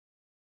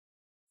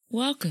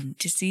Welcome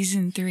to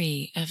Season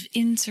 3 of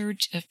In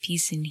Search of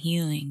Peace and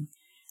Healing.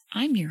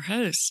 I'm your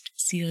host,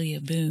 Celia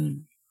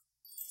Boone.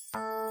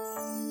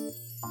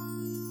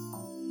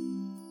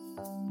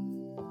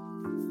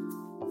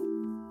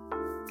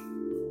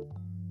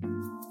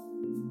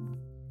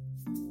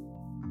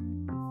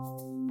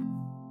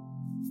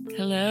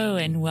 Hello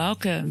and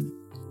welcome.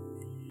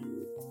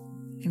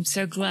 I'm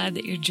so glad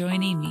that you're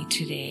joining me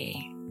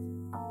today.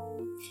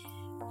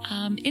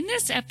 In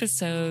this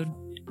episode,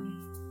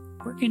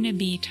 we're going to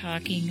be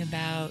talking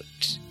about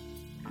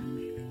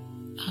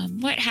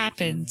what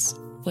happens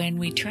when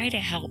we try to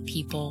help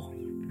people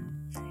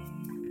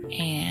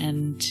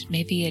and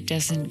maybe it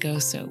doesn't go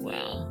so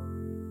well.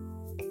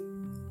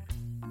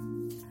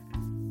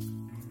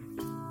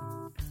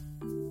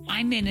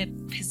 I'm in a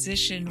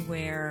position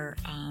where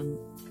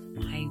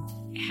I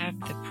have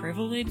the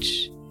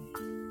privilege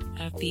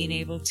of being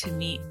able to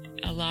meet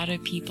a lot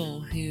of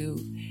people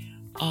who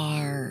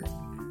are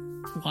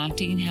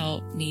wanting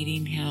help,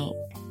 needing help.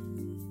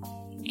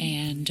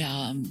 And,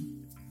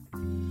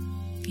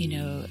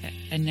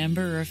 a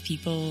number of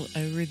people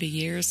over the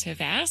years have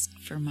asked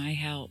for my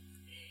help.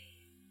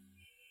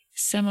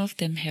 Some of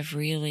them have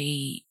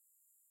really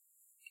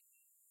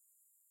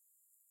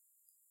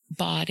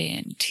bought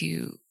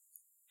into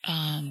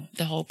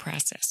the whole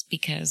process,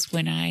 because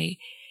when I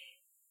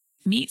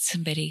meet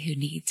somebody who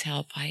needs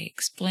help, I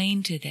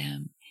explain to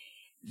them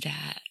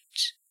that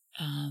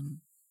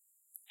I'm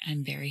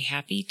very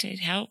happy to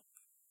help.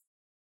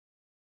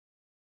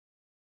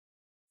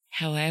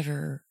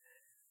 However,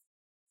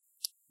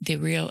 the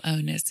real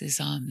onus is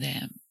on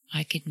them.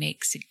 I could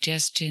make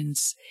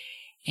suggestions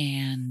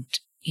and,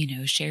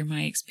 share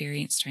my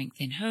experience, strength,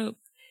 and hope.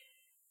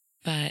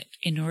 But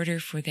in order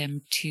for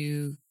them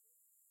to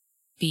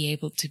be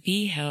able to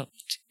be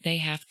helped, they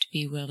have to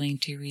be willing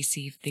to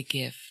receive the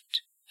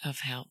gift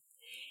of help.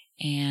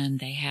 And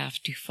they have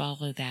to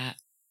follow that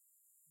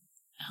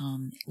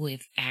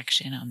with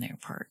action on their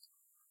part.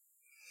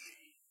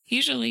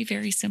 Usually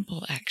very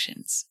simple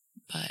actions,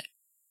 but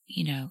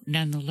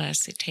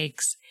nonetheless, it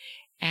takes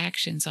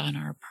actions on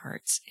our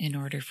parts in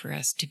order for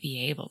us to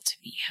be able to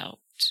be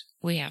helped.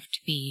 We have to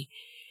be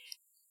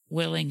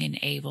willing and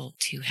able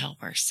to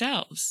help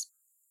ourselves.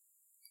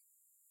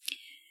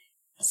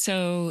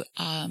 So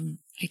I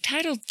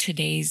titled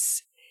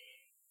today's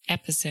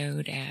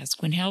episode as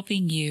When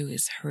Helping You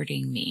is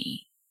Hurting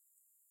Me.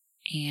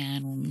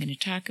 And I'm going to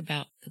talk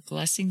about the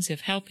blessings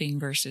of helping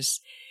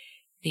versus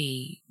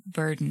the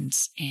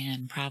burdens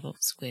and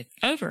problems with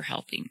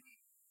overhelping.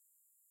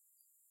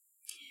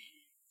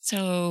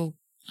 So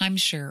I'm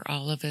sure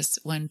all of us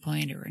at one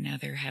point or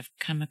another have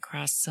come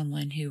across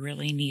someone who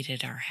really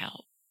needed our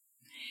help.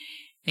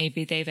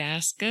 Maybe they've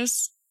asked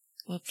us,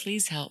 well,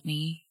 please help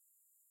me.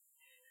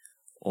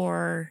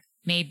 Or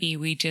maybe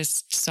we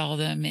just saw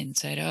them and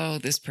said, oh,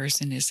 this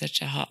person is such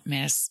a hot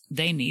mess.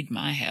 They need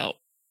my help.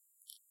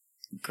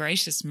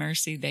 Gracious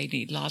mercy, they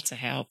need lots of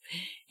help,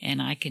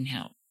 and I can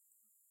help.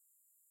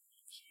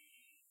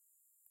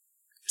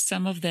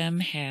 Some of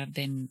them have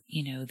been,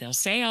 they'll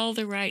say all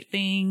the right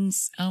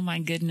things. Oh my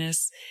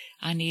goodness,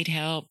 I need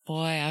help.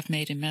 Boy, I've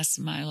made a mess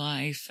of my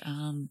life.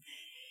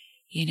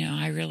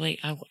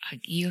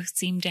 You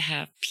seem to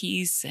have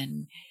peace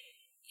and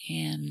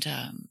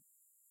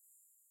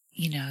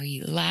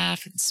you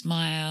laugh and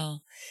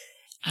smile.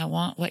 I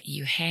want what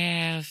you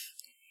have.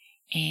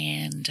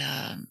 And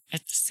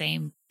at the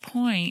same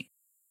point,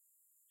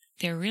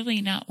 they're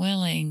really not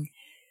willing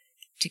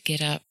to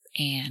get up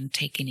and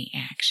take any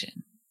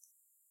action.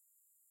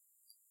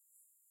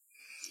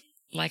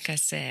 Like I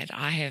said,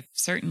 I have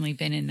certainly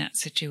been in that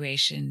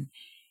situation,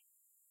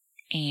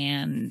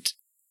 and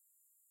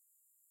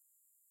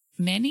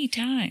many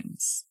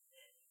times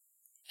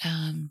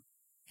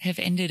have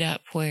ended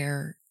up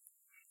where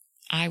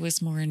I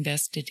was more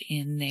invested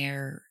in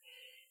their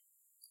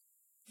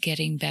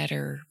getting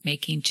better,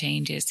 making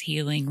changes,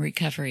 healing,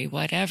 recovery,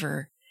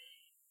 whatever,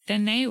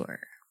 than they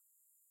were.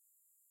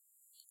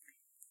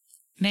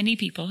 Many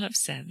people have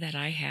said that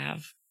I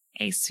have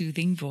a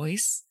soothing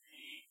voice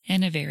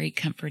and a very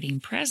comforting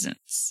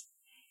presence.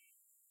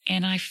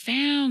 And I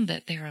found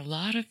that there are a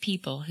lot of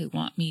people who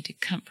want me to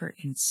comfort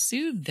and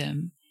soothe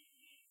them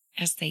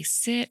as they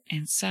sit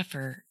and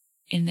suffer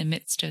in the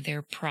midst of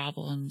their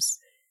problems,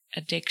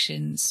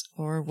 addictions,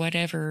 or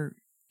whatever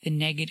the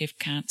negative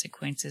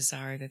consequences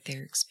are that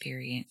they're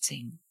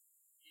experiencing.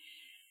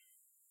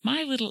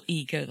 My little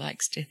ego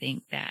likes to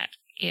think that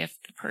if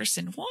the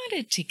person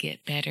wanted to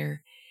get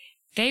better,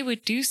 they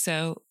would do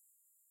so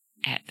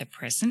at the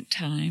present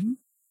time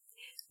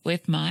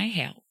with my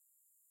help.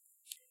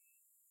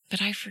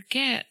 But I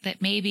forget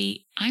that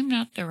maybe I'm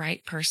not the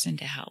right person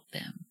to help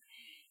them.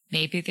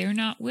 Maybe they're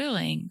not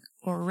willing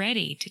or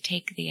ready to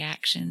take the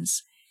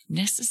actions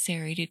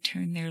necessary to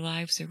turn their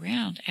lives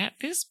around at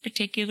this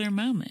particular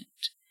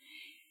moment.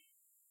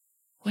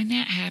 When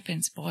that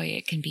happens, boy,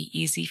 it can be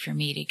easy for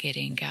me to get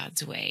in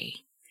God's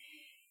way.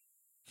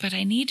 But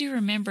I need to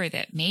remember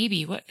that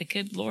maybe what the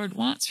good Lord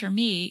wants for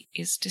me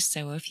is to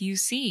sow a few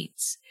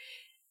seeds,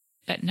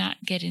 but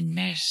not get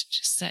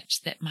enmeshed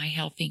such that my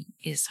helping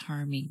is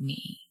harming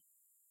me.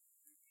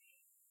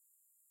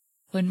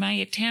 When my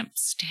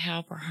attempts to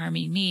help are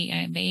harming me,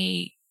 I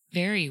may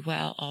very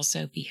well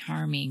also be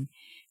harming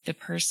the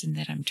person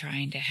that I'm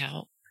trying to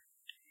help.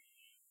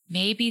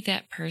 Maybe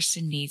that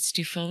person needs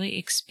to fully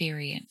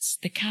experience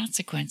the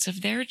consequence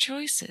of their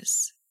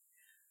choices.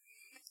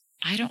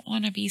 I don't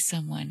want to be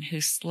someone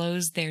who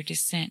slows their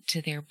descent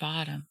to their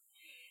bottom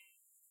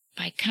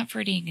by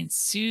comforting and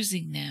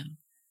soothing them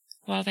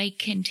while they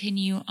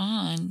continue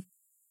on,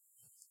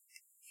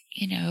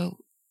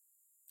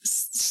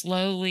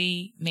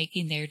 slowly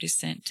making their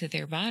descent to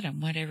their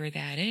bottom, whatever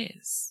that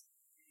is.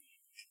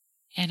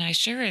 And I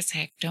sure as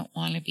heck don't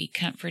want to be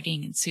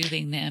comforting and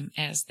soothing them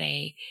as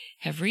they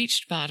have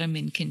reached bottom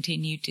and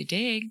continue to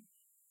dig.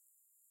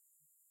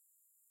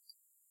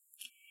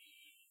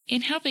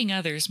 In helping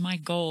others, my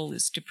goal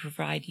is to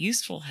provide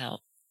useful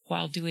help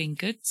while doing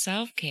good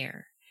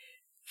self-care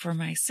for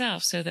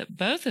myself so that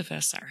both of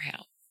us are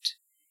helped.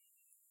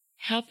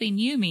 Helping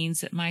you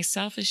means that my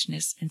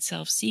selfishness and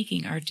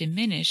self-seeking are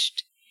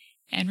diminished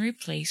and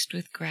replaced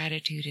with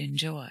gratitude and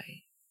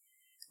joy.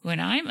 When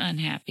I'm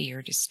unhappy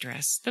or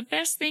distressed, the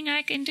best thing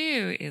I can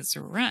do is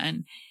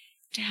run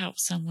to help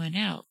someone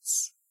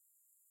else.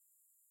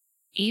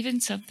 Even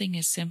something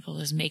as simple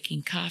as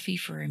making coffee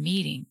for a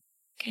meeting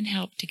can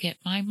help to get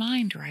my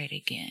mind right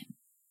again.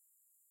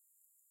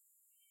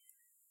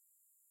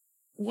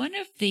 One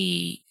of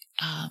the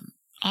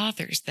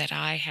authors that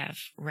I have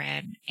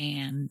read,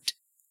 and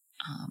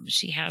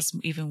she has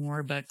even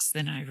more books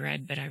than I've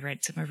read, but I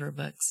read some of her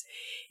books,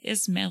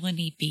 is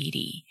Melanie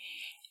Beattie.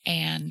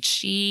 And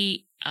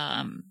she,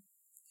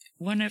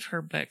 one of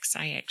her books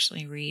I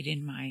actually read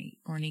in my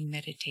morning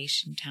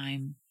meditation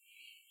time.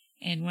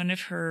 And one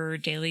of her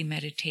daily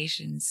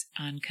meditations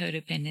on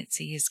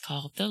codependency is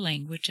called The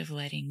Language of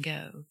Letting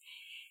Go.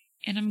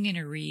 And I'm going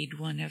to read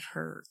one of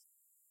her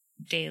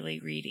daily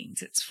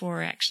readings. It's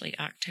for actually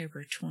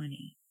October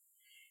 20.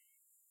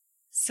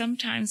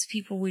 Sometimes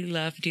people we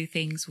love do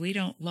things we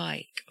don't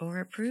like or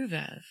approve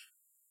of.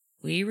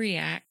 We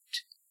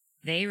react,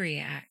 they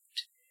react.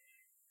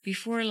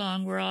 Before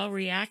long, we're all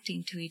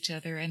reacting to each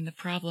other and the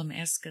problem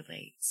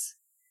escalates.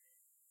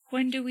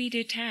 When do we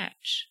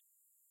detach?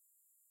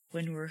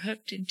 When we're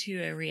hooked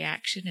into a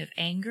reaction of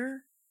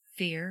anger,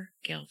 fear,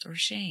 guilt, or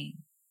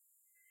shame.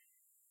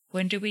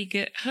 When do we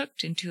get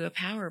hooked into a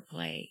power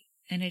play,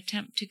 an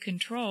attempt to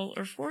control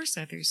or force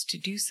others to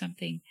do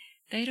something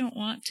they don't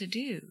want to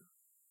do?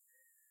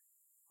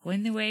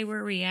 When the way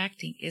we're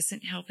reacting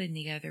isn't helping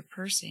the other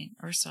person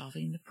or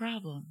solving the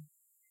problem.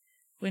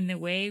 When the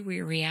way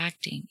we're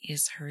reacting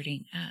is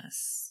hurting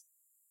us.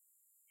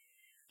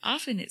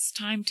 Often it's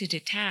time to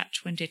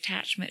detach when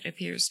detachment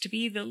appears to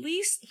be the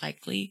least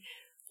likely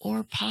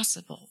or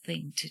possible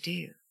thing to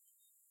do.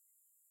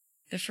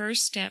 The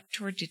first step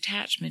toward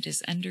detachment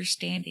is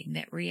understanding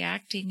that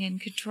reacting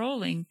and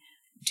controlling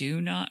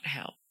do not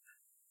help.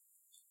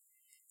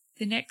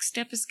 The next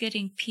step is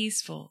getting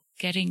peaceful,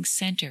 getting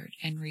centered,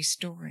 and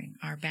restoring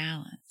our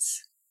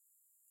balance.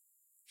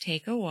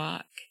 Take a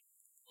walk,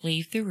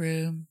 leave the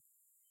room,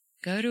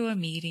 go to a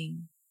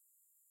meeting,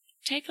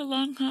 take a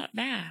long hot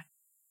bath,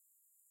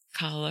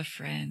 call a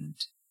friend,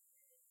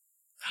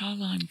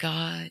 call on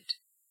God.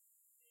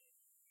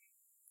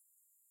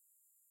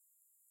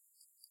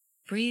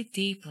 Breathe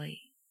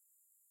deeply.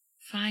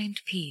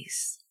 Find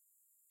peace.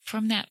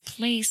 From that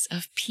place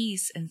of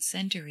peace and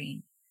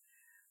centering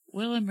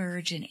will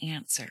emerge an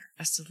answer,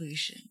 a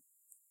solution.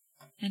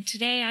 And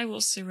today I will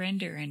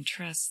surrender and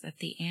trust that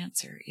the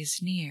answer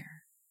is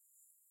near.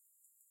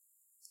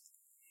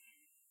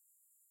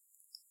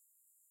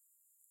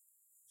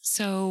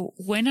 So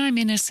when I'm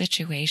in a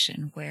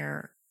situation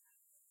where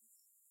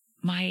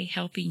my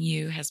helping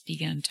you has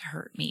begun to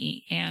hurt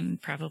me,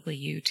 and probably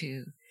you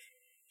too,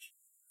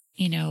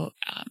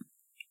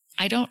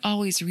 I don't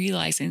always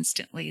realize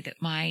instantly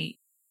that my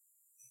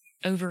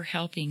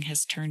overhelping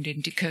has turned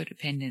into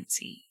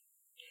codependency.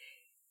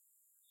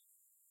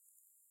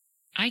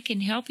 I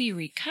can help you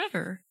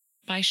recover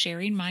by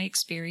sharing my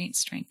experience,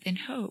 strength, and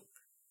hope.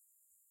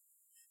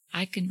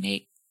 I can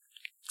make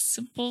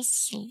simple,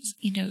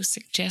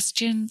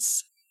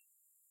 suggestions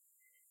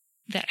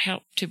that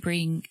help to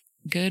bring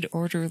good,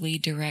 orderly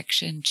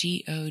direction,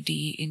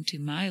 G-O-D, into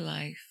my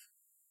life.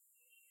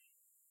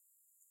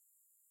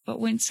 But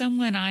when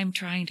someone I'm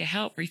trying to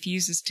help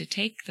refuses to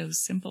take those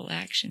simple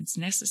actions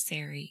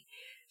necessary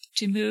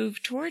to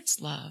move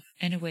towards love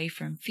and away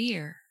from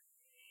fear,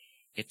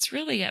 it's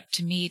really up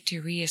to me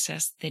to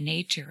reassess the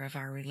nature of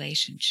our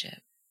relationship.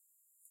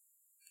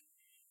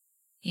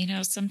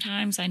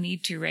 Sometimes I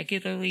need to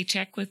regularly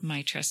check with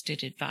my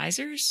trusted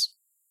advisors.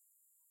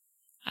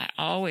 I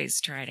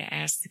always try to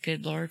ask the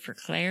good Lord for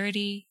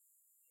clarity,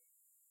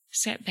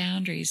 set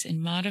boundaries,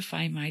 and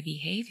modify my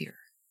behavior.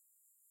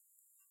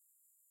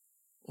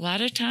 A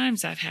lot of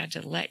times I've had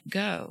to let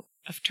go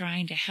of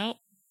trying to help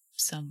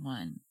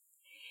someone.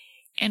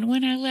 And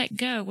when I let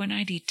go, when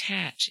I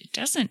detach, it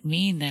doesn't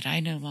mean that I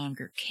no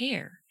longer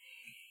care.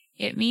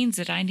 It means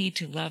that I need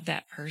to love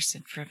that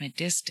person from a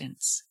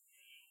distance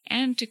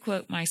and to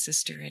quote my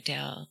sister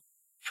Adele,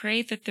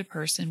 pray that the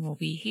person will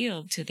be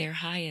healed to their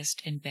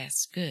highest and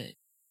best good.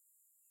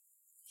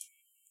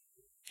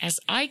 As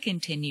I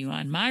continue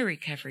on my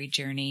recovery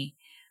journey,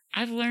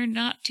 I've learned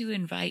not to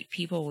invite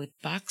people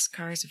with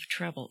boxcars of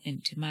trouble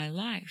into my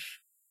life.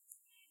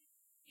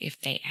 If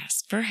they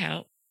ask for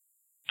help,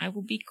 I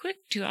will be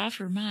quick to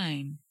offer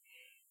mine,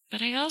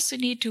 but I also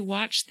need to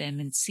watch them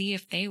and see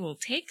if they will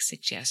take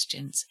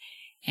suggestions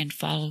and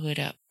follow it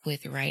up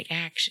with right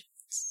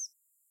actions.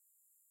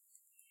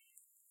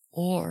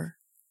 Or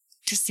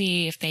to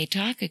see if they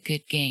talk a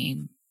good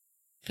game,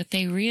 but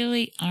they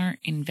really aren't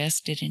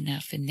invested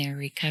enough in their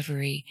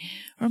recovery,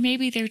 or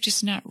maybe they're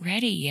just not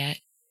ready yet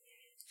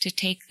to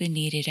take the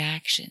needed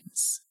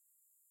actions.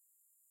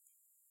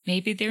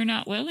 Maybe they're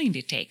not willing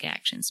to take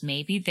actions.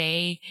 Maybe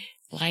they,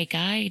 like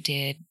I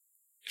did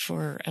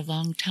for a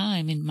long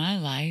time in my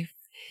life,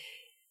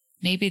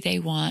 maybe they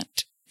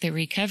want the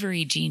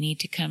recovery genie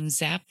to come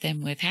zap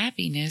them with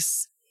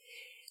happiness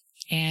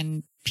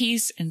and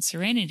peace and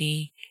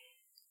serenity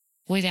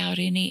without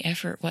any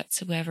effort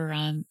whatsoever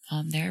on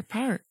their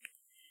part.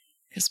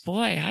 Because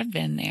boy, I've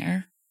been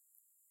there.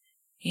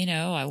 You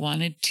know, I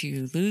wanted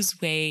to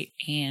lose weight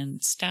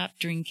and stop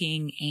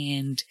drinking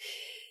and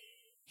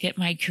get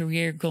my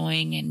career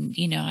going. And,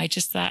 you know, I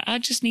just thought I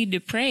just need to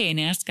pray and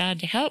ask God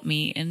to help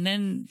me. And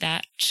then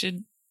that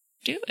should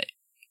do it.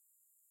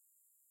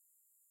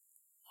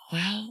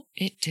 Well,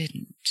 it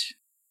didn't.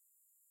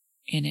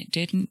 And it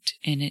didn't,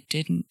 and it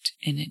didn't,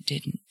 and it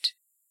didn't.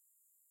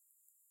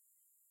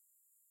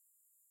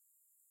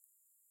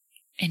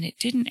 And it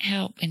didn't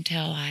help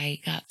until I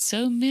got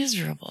so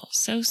miserable,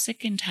 so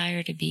sick and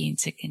tired of being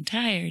sick and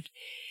tired,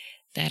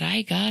 that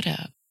I got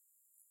up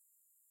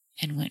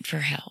and went for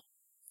help.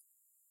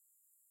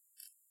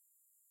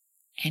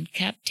 And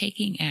kept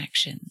taking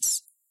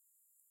actions.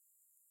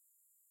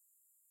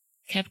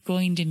 Kept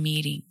going to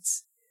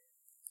meetings.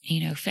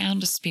 You know,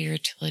 found a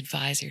spiritual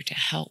advisor to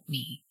help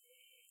me.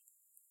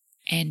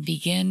 And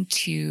began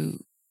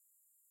to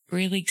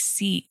really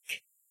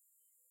seek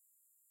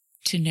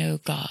to know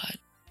God.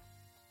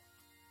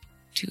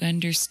 To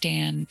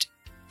understand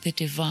the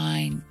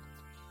divine,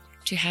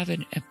 to have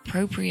an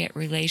appropriate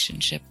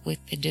relationship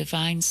with the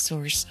divine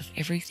source of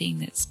everything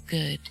that's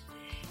good,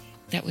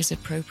 that was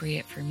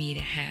appropriate for me to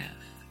have.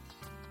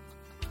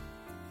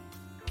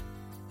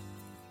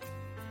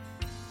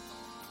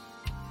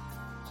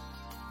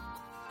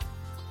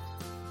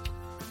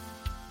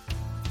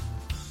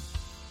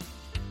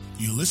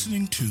 You're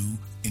listening to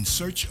In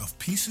Search of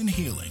Peace and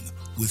Healing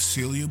with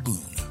Celia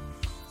Boone.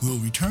 We'll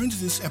return to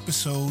this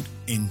episode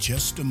in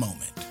just a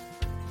moment.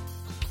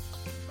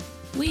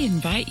 We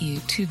invite you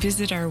to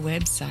visit our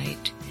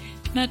website,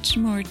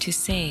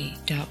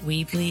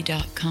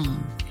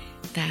 muchmoretosay.weebly.com.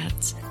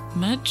 That's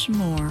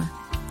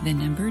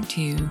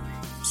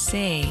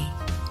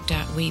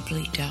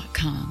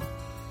say.weebly.com.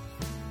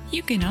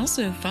 You can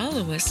also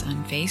follow us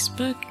on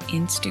Facebook,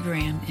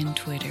 Instagram, and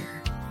Twitter.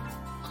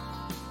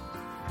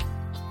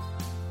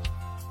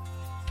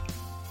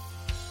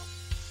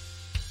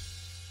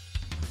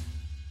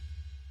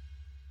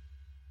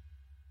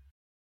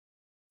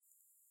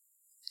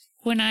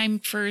 When I'm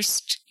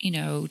first,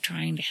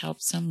 trying to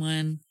help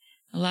someone,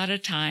 a lot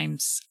of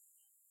times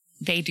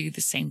they do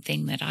the same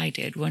thing that I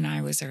did when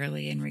I was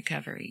early in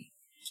recovery.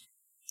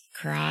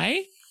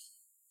 Cry,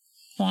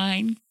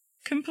 whine,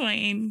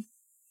 complain.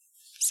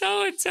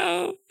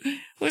 So-and-so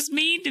was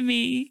mean to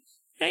me.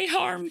 They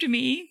harmed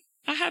me.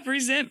 I have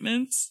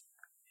resentments.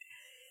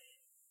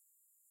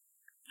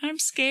 I'm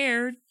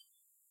scared.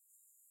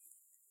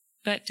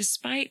 But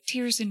despite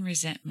tears and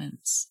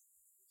resentments,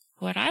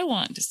 what I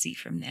want to see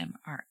from them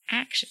are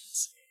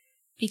actions,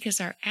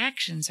 because our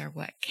actions are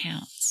what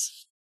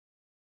counts.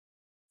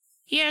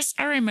 Yes,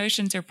 our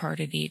emotions are part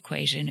of the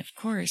equation, of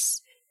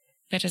course,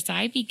 but as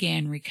I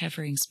began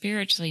recovering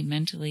spiritually,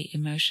 mentally,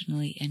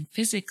 emotionally, and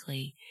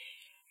physically,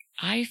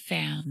 I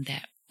found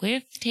that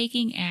with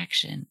taking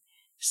action,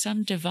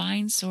 some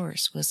divine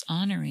source was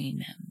honoring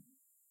them.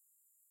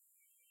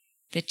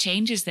 The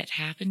changes that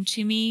happened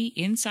to me,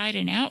 inside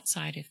and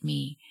outside of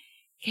me,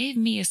 gave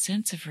me a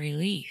sense of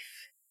relief.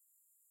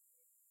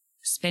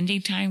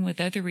 Spending time with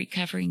other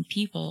recovering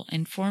people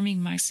and forming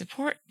my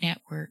support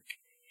network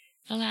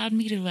allowed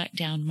me to let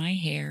down my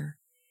hair,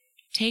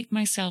 take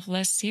myself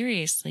less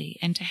seriously,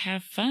 and to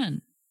have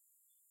fun.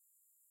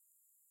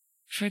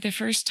 For the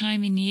first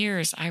time in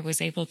years, I was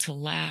able to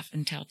laugh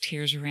until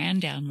tears ran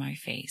down my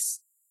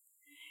face.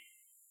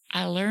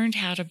 I learned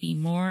how to be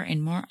more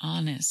and more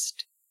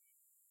honest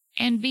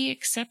and be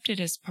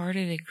accepted as part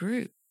of the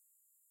group.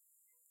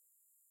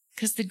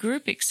 Because the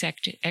group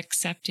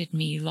accepted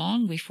me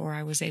long before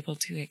I was able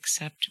to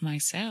accept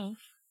myself.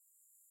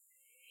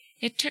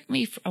 It took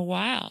me a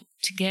while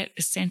to get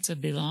a sense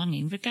of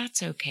belonging, but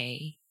that's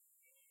okay.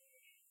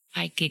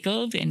 I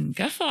giggled and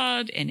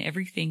guffawed and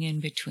everything in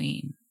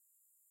between.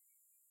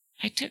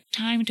 I took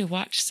time to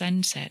watch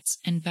sunsets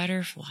and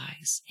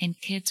butterflies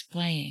and kids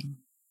playing.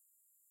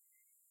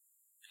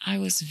 I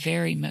was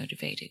very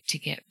motivated to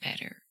get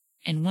better,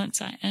 And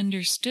once I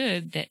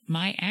understood that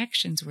my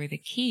actions were the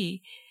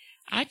key,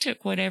 I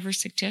took whatever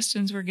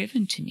suggestions were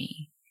given to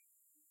me.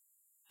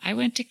 I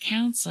went to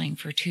counseling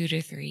for 2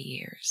 to 3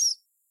 years.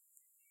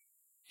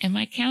 And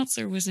my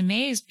counselor was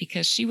amazed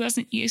because she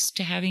wasn't used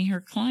to having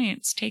her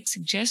clients take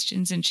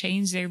suggestions and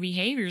change their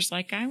behaviors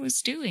like I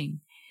was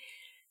doing.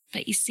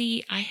 But you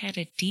see, I had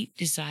a deep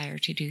desire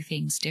to do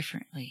things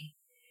differently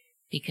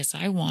because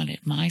I wanted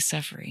my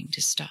suffering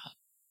to stop.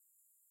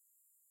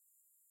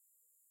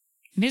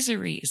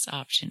 Misery is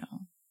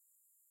optional.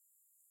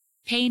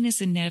 Pain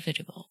is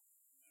inevitable.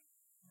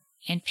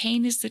 And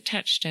pain is the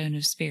touchstone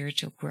of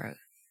spiritual growth.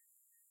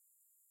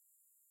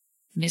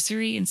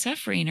 Misery and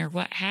suffering are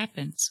what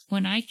happens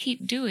when I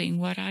keep doing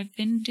what I've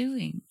been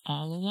doing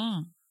all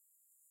along.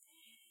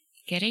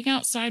 Getting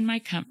outside my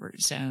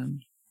comfort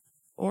zone,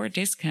 or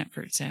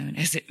discomfort zone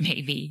as it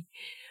may be,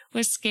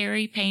 was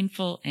scary,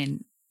 painful,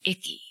 and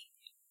icky.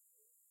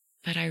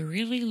 But I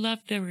really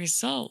loved the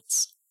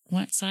results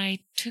once I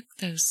took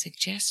those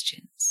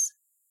suggestions.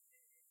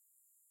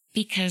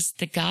 Because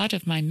the God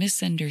of my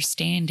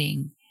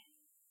misunderstanding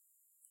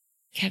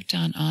kept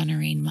on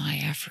honoring my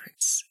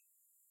efforts.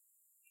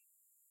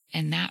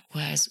 And that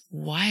was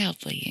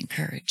wildly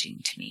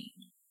encouraging to me.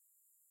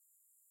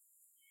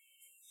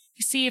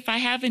 You see, if I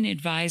have an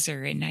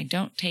advisor and I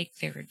don't take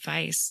their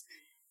advice,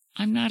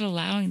 I'm not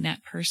allowing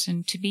that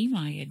person to be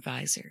my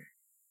advisor.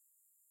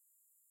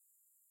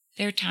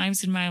 There are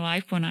times in my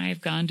life when I have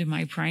gone to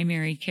my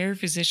primary care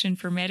physician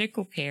for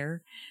medical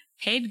care,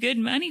 paid good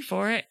money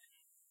for it,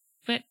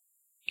 but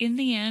in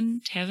the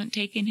end haven't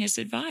taken his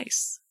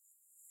advice.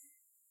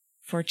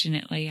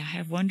 Fortunately, I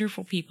have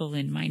wonderful people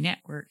in my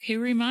network who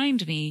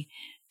remind me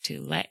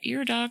to let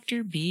your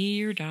doctor be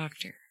your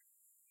doctor.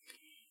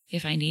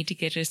 If I need to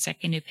get a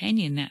second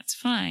opinion, that's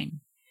fine,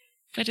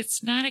 but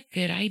it's not a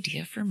good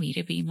idea for me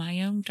to be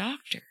my own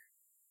doctor.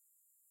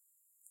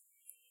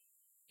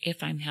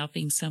 If I'm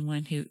helping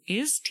someone who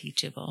is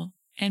teachable,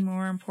 and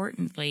more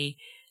importantly,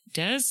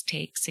 does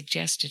take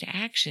suggested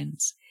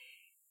actions,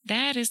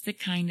 that is the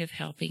kind of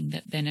helping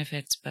that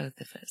benefits both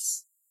of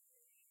us.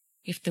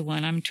 If the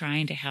one I'm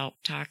trying to help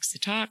talks the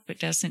talk but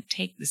doesn't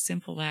take the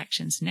simple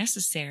actions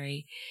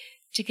necessary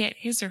to get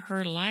his or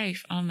her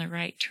life on the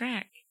right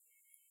track,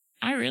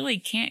 I really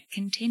can't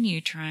continue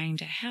trying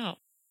to help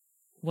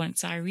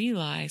once I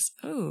realize,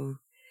 oh,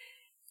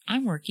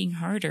 I'm working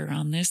harder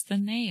on this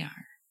than they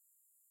are.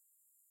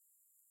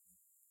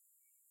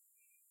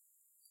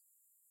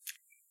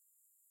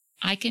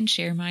 I can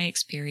share my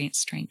experience,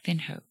 strength,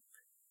 and hope,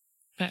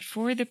 but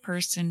for the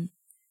person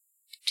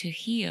to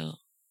heal,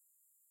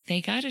 they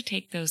got to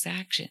take those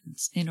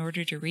actions in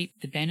order to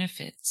reap the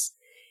benefits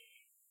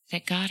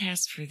that God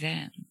has for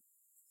them.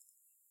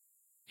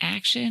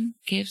 Action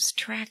gives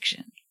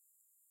traction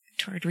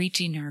toward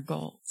reaching our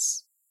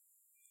goals.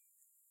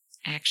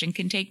 Action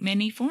can take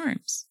many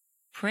forms: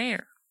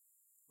 prayer,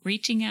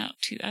 reaching out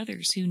to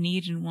others who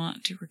need and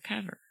want to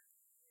recover,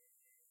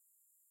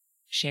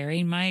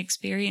 sharing my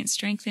experience,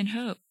 strength, and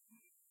hope,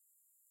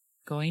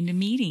 going to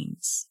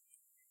meetings,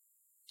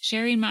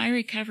 sharing my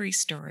recovery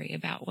story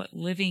about what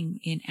living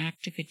in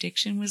active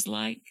addiction was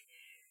like,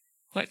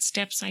 what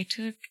steps I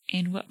took,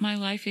 and what my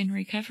life in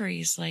recovery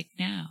is like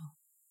now.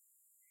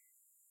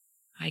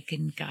 I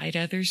can guide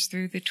others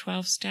through the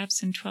 12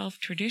 steps and 12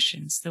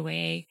 traditions the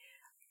way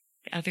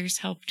others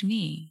helped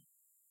me.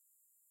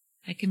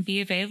 I can be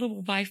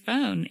available by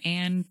phone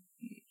and,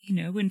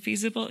 when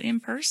feasible, in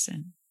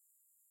person.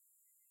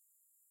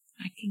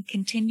 I can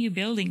continue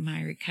building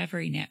my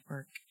recovery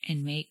network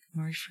and make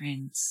more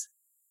friends.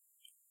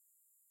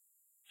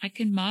 I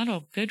can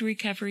model good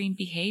recovering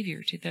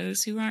behavior to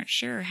those who aren't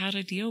sure how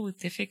to deal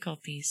with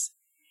difficulties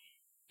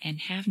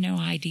and have no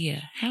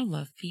idea how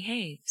love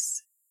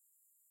behaves.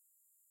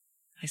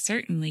 I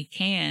certainly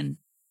can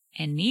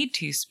and need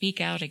to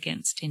speak out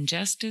against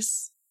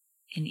injustice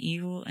and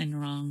evil and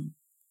wrong.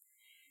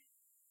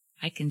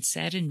 I can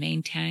set and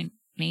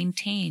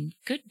maintain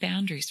good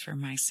boundaries for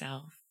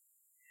myself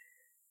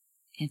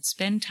and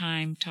spend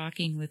time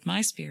talking with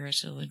my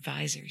spiritual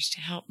advisors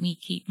to help me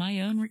keep my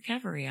own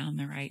recovery on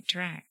the right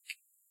track.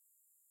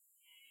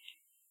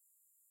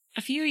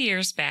 A few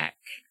years back,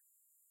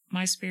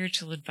 my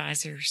spiritual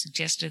advisor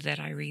suggested that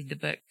I read the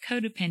book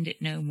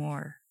Codependent No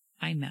More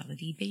by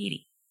Melody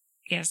Beattie.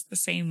 Yes, the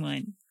same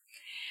one.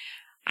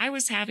 I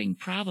was having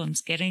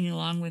problems getting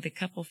along with a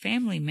couple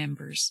family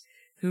members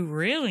who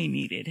really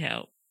needed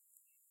help,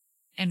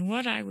 and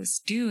what I was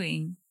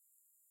doing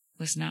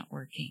was not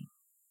working.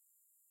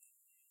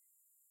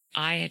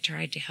 I had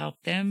tried to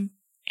help them,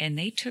 and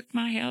they took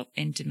my help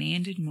and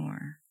demanded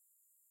more.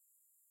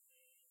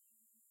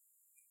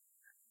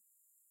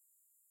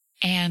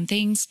 And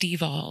things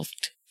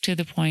devolved to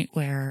the point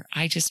where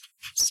I just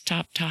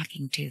stopped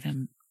talking to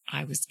them.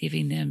 I was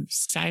giving them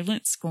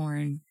silent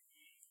scorn,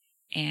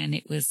 and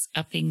it was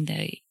upping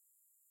the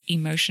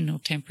emotional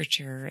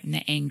temperature and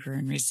the anger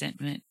and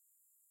resentment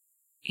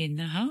in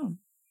the home.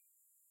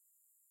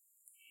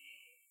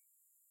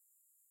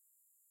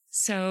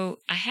 So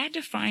I had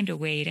to find a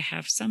way to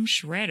have some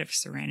shred of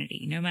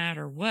serenity, no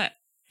matter what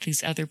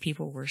these other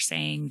people were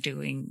saying,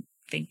 doing,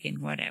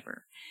 thinking,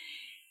 whatever.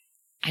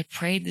 I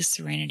prayed the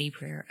serenity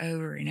prayer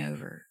over and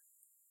over.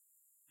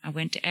 I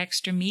went to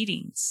extra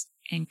meetings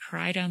and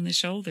cried on the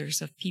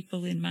shoulders of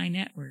people in my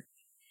network.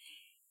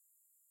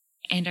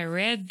 And I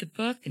read the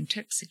book and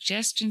took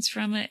suggestions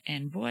from it,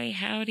 and boy,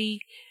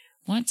 howdy,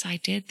 once I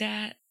did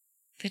that,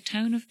 the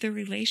tone of the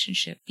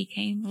relationship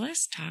became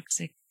less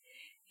toxic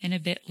and a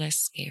bit less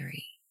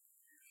scary.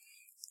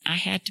 I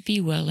had to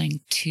be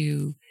willing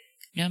to,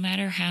 no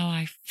matter how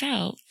I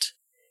felt,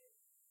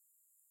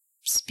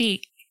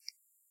 speak,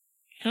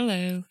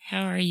 hello,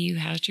 how are you,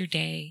 how's your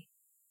day?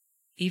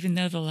 Even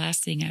though the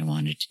last thing I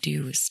wanted to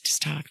do was to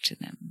talk to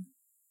them.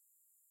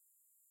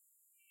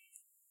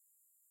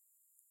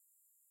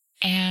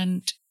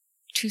 And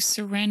to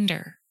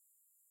surrender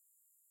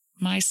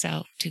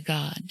myself to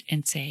God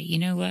and say, you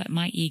know what,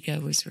 my ego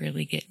was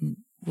really getting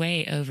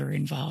way over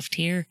involved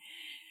here.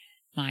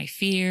 My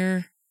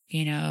fear,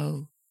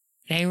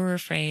 they were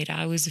afraid,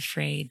 I was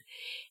afraid,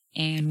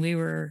 and we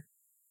were,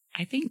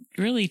 I think,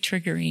 really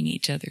triggering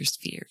each other's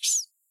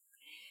fears.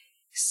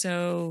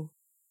 So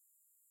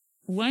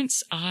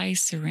once I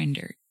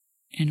surrendered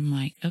and I'm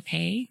like,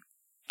 okay,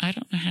 I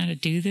don't know how to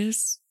do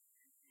this.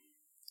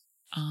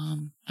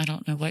 I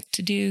don't know what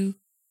to do,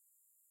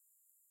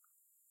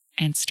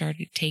 and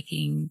started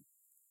taking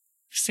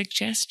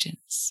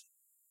suggestions,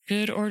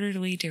 good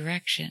orderly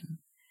direction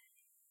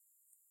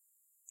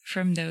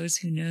from those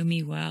who know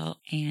me well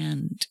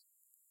and,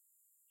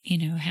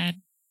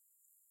 had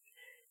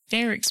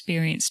their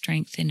experience,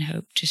 strength, and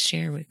hope to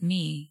share with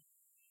me.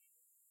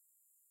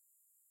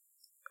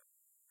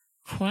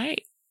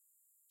 Quite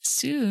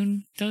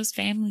soon, those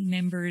family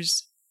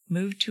members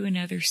moved to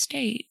another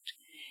state.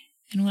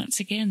 And once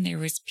again, there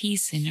was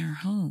peace in our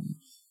home.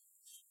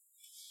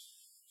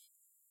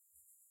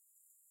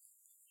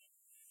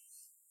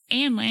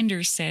 Ann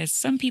Landers says,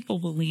 some people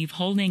believe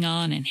holding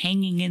on and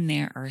hanging in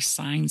there are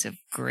signs of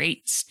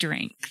great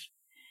strength.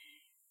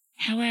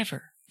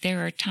 However,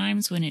 there are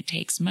times when it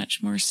takes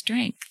much more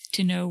strength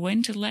to know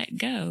when to let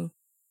go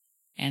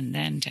and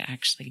then to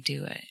actually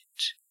do it.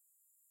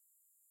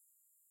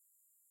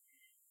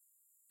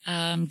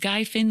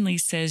 Guy Finley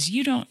says,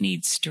 you don't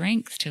need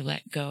strength to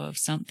let go of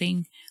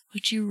something.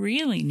 What you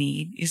really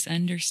need is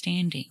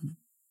understanding.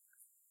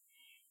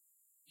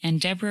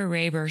 And Deborah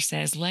Raber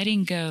says,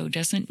 letting go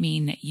doesn't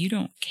mean that you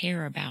don't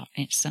care about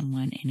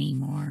someone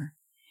anymore.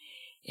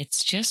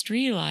 It's just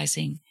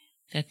realizing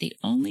that the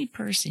only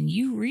person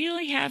you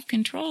really have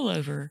control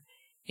over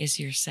is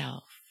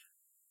yourself.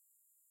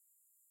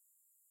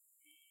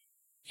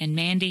 And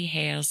Mandy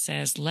Hale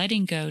says,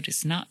 letting go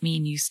does not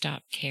mean you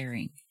stop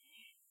caring.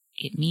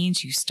 It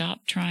means you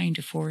stop trying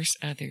to force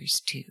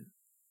others to.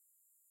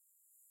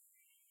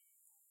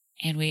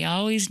 And we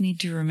always need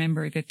to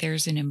remember that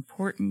there's an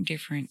important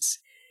difference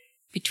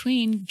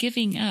between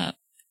giving up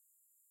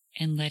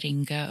and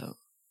letting go.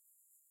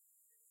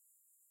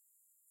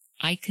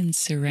 I can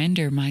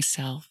surrender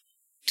myself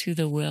to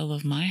the will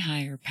of my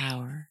higher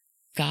power,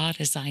 God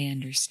as I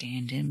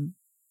understand Him,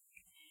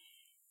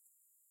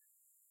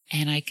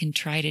 and I can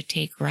try to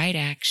take right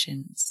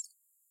actions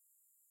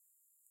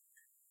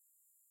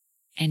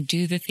and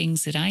do the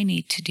things that I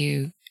need to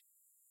do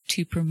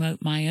to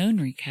promote my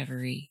own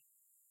recovery.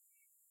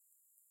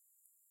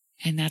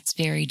 And that's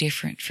very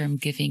different from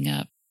giving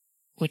up,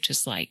 which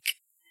is like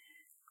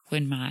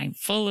when I'm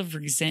full of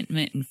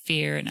resentment and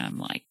fear and I'm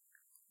like,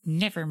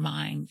 never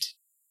mind,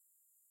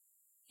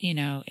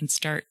 and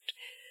start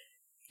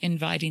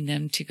inviting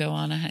them to go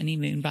on a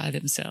honeymoon by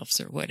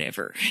themselves or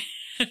whatever.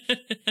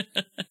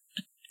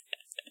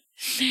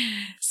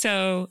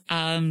 So,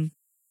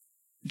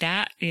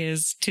 that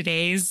is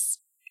today's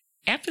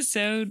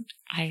episode.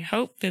 I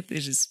hope that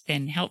this has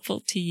been helpful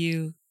to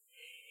you.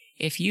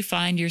 If you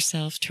find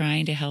yourself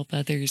trying to help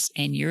others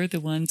and you're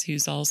the ones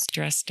who's all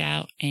stressed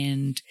out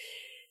and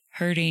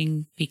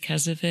hurting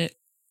because of it,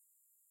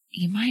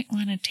 you might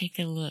want to take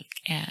a look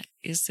at,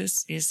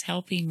 is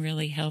helping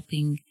really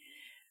helping,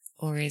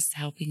 or is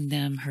helping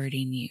them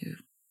hurting you?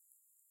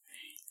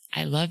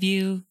 I love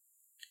you.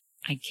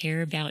 I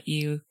care about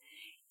you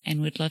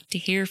and would love to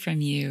hear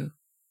from you.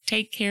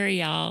 Take care,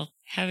 y'all.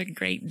 Have a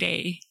great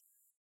day.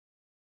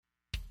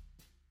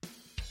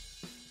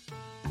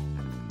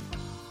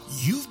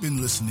 You've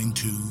been listening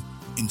to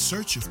In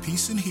Search of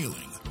Peace and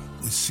Healing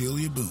with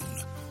Celia Boone,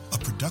 a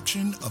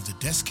production of the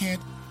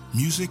Descant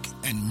Music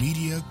and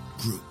Media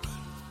Group.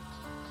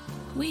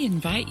 We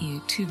invite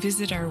you to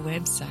visit our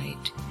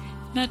website,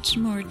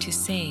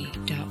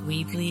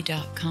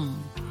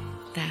 muchmoretosay.weebly.com.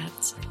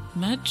 That's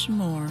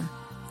muchmore,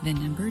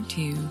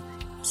 2,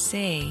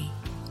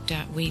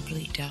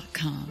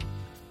 say.weebly.com.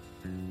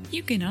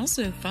 You can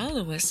also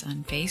follow us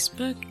on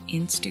Facebook,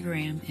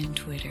 Instagram, and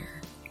Twitter.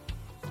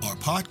 Our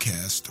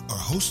podcasts are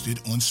hosted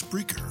on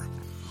Spreaker.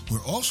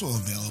 We're also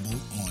available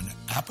on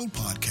Apple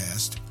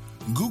Podcast,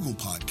 Google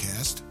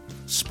Podcast,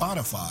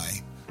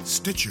 Spotify,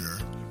 Stitcher,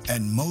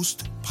 and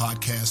most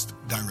podcast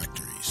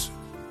directories.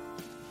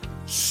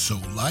 So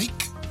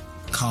like,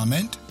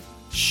 comment,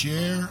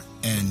 share,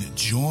 and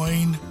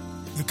join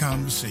the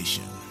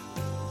conversation.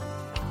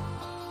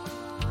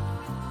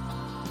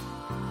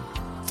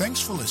 Thanks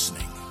for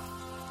listening.